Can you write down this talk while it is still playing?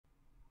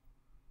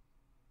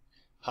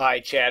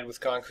Hi, Chad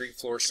with Concrete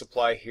Floor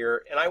Supply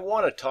here, and I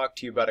want to talk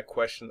to you about a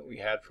question that we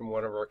had from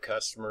one of our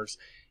customers.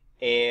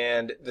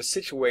 And the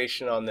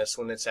situation on this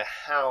one, it's a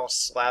house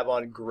slab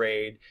on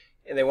grade,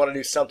 and they want to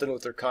do something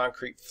with their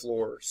concrete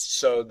floors.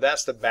 So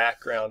that's the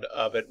background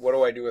of it. What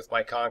do I do with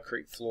my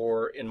concrete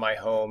floor in my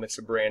home? It's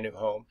a brand new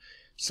home.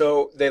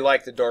 So they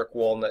like the dark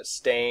walnut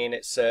stain,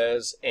 it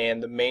says,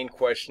 and the main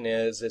question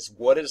is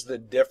what is the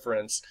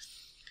difference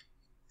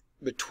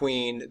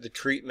between the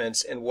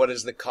treatments and what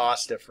is the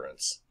cost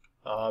difference?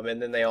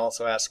 And then they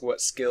also ask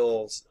what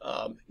skills,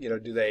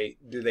 do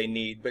they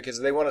need, because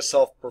they want to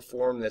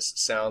self-perform this, it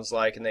sounds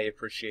like, and they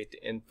appreciate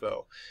the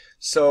info.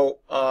 So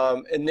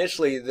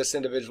initially, this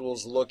individual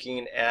is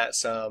looking at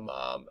some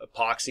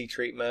epoxy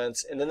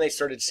treatments, and then they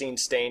started seeing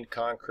stained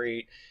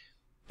concrete,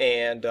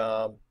 and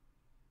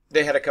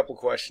they had a couple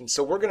questions.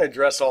 So we're going to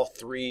address all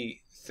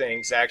three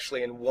things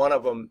actually, and one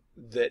of them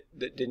that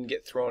didn't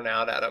get thrown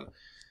out at them.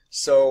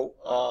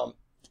 So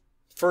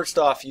first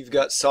off, you've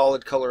got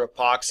solid color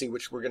epoxy,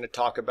 which we're going to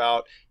talk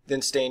about,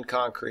 then stained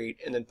concrete,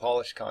 and then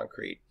polished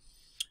concrete.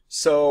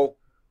 So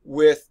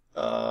with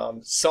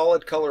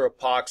solid color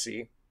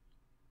epoxy,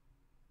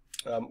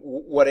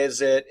 what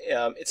is it?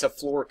 It's a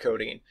floor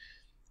coating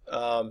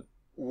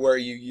where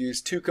you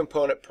use two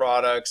component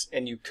products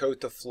and you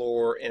coat the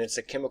floor, and it's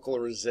a chemical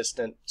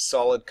resistant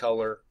solid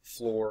color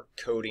floor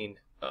coating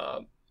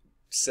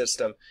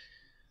system.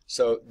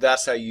 So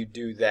that's how you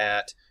do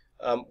that.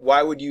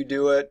 Why would you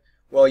do it?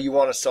 Well, you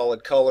want a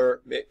solid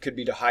color. It could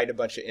be to hide a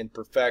bunch of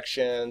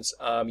imperfections.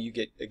 You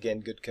get, again,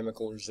 good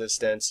chemical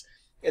resistance.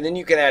 And then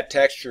you can add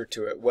texture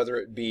to it, whether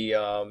it be,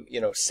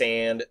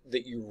 sand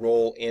that you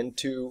roll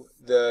into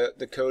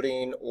the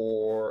coating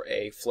or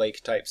a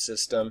flake type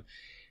system.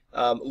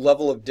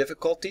 Level of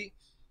difficulty.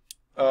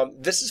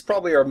 This is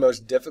probably our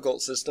most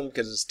difficult system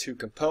because it's two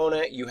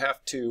component. You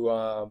have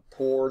to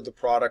pour the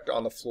product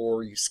on the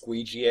floor, you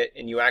squeegee it,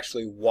 and you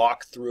actually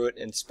walk through it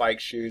in spike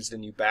shoes,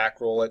 then you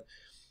back roll it.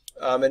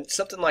 And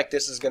something like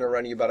this is going to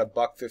run you about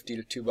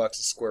 $1.50 to $2 a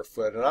square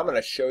foot. And I'm going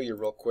to show you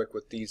real quick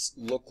what these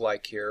look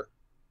like here.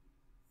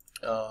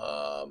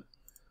 Hold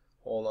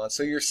on.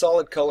 So your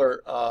solid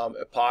color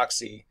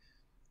epoxy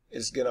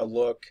is going to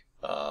look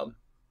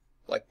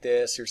like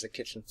this. Here's the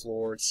kitchen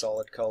floor. It's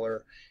solid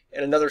color.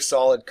 And another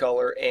solid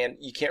color. And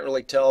you can't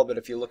really tell, but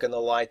if you look in the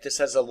light, this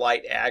has a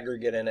light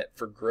aggregate in it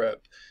for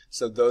grip.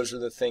 So those are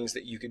the things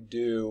that you could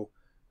do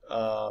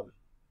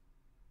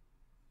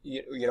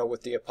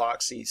with the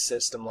epoxy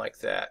system like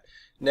that.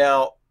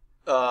 Now,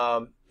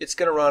 it's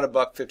going to run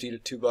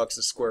 $1.50 to $2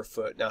 a square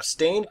foot. Now,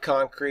 stained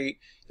concrete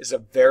is a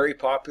very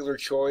popular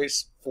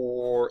choice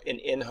for an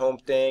in-home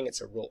thing.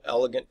 It's a real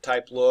elegant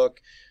type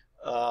look,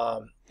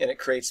 and it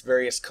creates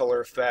various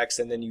color effects,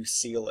 and then you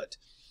seal it.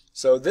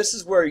 So this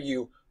is where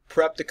you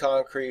prep the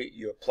concrete,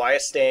 you apply a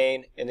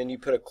stain, and then you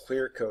put a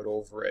clear coat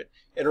over it.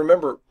 And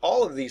remember,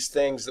 all of these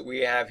things that we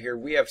have here,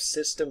 we have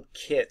system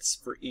kits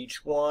for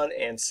each one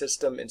and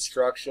system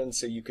instructions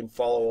so you can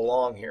follow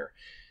along here.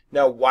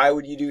 Now, why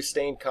would you do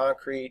stained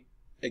concrete?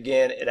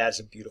 Again, it has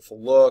a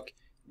beautiful look,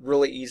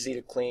 really easy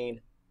to clean,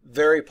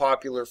 very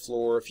popular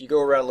floor. If you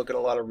go around looking at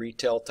a lot of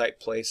retail type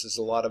places,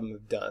 a lot of them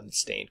have done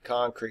stained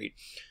concrete.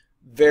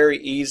 Very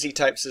easy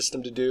type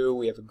system to do.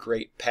 We have a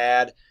great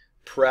pad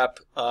prep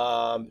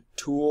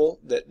tool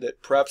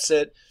that preps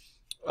it,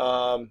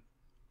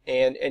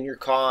 and your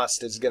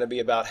cost is going to be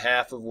about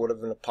half of what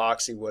of an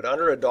epoxy would,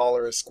 under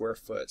 $1 a square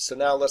foot. So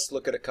now let's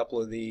look at a couple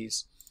of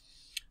these.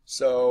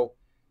 So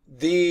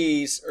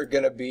these are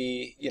going to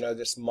be,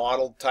 this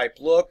mottled type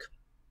look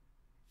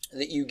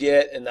that you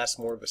get, and that's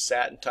more of a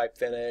satin type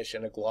finish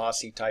and a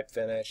glossy type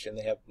finish, and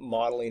they have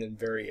modeling and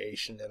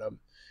variation in them.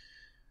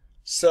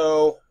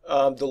 So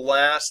the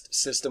last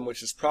system,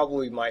 which is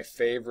probably my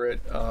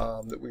favorite,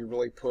 that we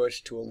really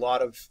push to a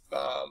lot of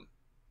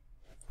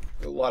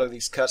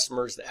these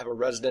customers that have a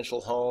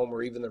residential home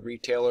or even the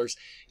retailers,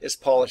 is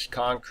polished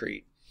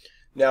concrete.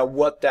 Now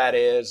what that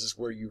is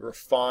where you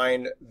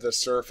refine the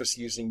surface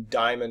using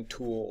diamond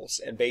tools,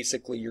 and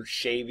basically you're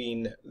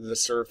shaving the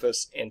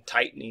surface and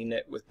tightening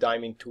it with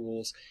diamond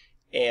tools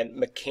and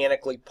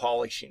mechanically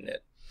polishing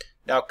it.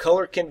 Now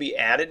color can be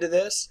added to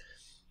this.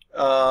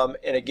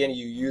 And again,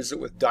 you use it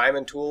with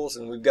diamond tools,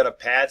 and we've got a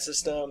pad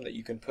system that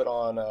you can put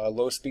on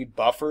low-speed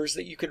buffers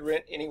that you could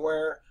rent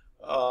anywhere,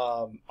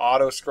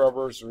 auto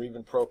scrubbers, or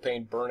even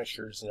propane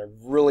burnishers, and they're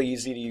really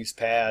easy to use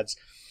pads.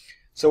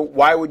 So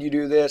why would you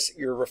do this?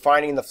 You're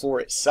refining the floor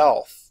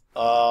itself,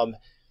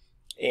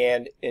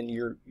 and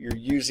you're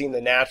using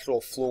the natural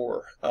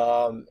floor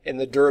and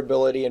the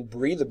durability and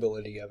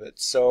breathability of it.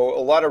 So a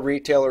lot of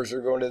retailers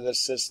are going to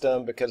this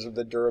system because of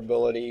the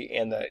durability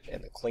and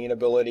the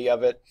cleanability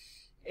of it.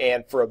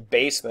 And for a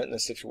basement, in the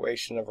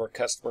situation of our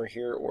customer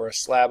here, or a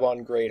slab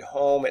on grade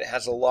home, it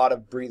has a lot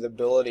of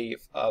breathability.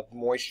 Of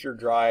moisture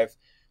drive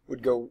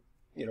would go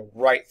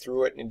right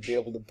through it and be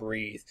able to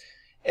breathe.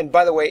 And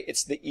by the way,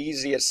 it's the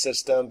easiest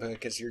system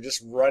because you're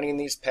just running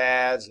these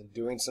pads and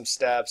doing some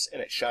steps,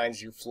 and it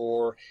shines your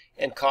floor.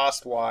 And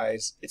cost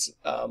wise, it's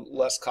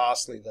less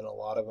costly than a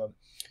lot of them.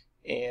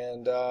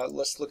 And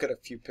let's look at a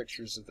few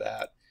pictures of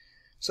that.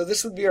 So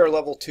this would be our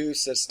level 2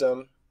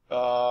 system,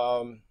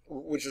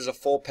 which is a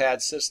full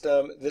pad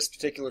system. This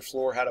particular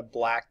floor had a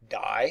black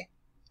dye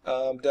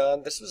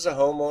done. This was a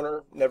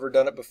homeowner, never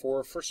done it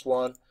before, first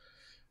one.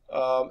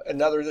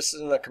 This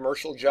isn't a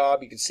commercial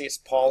job. You can see it's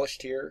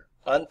polished here,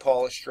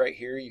 unpolished right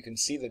here. You can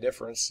see the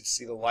difference. You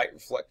see the light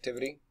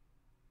reflectivity.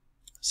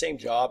 Same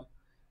job,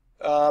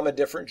 a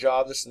different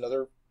job. This is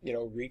another,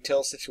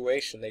 retail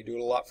situation. They do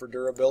it a lot for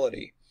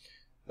durability.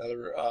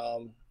 Another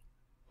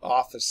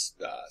office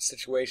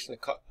situation,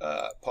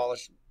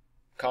 polished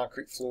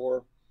concrete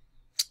floor,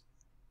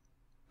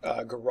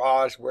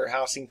 garage,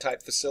 warehousing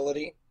type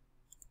facility.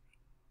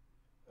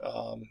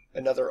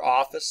 Another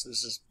office.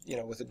 This is,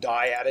 with a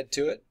dye added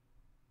to it.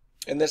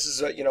 And this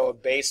is a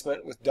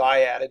basement with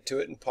dye added to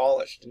it and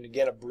polished. And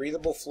again, a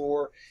breathable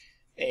floor,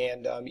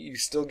 and you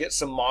still get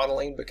some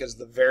modeling because of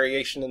the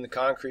variation in the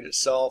concrete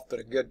itself, but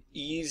a good,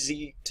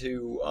 easy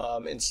to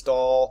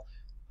install,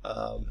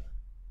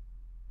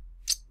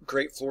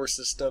 great floor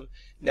system.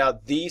 Now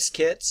these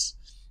kits,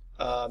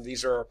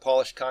 these are our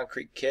polished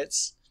concrete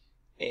kits,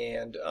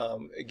 and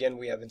again,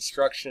 we have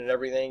instruction and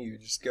everything. You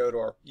just go to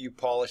our You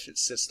Polish It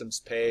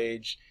Systems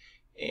page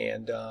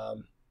and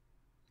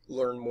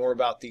learn more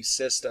about these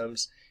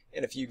systems.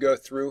 And if you go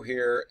through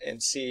here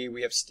and see,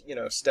 we have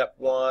step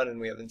 1, and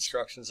we have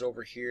instructions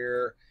over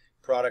here,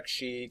 product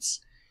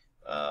sheets,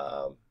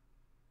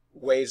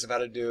 ways of how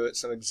to do it,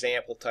 some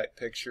example type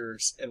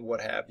pictures, and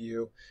what have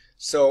you.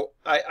 So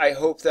I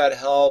hope that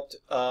helped.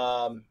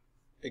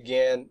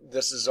 Again,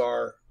 this is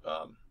our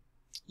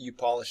You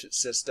Polish It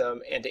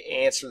system, and to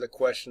answer the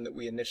question that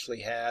we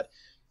initially had,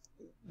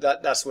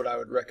 that's what I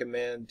would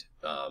recommend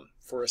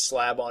for a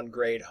slab on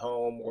grade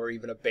home or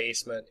even a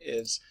basement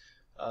is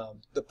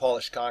the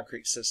polished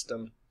concrete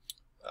system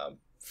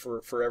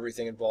for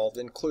everything involved,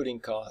 including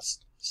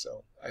cost.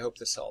 So I hope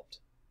this helped.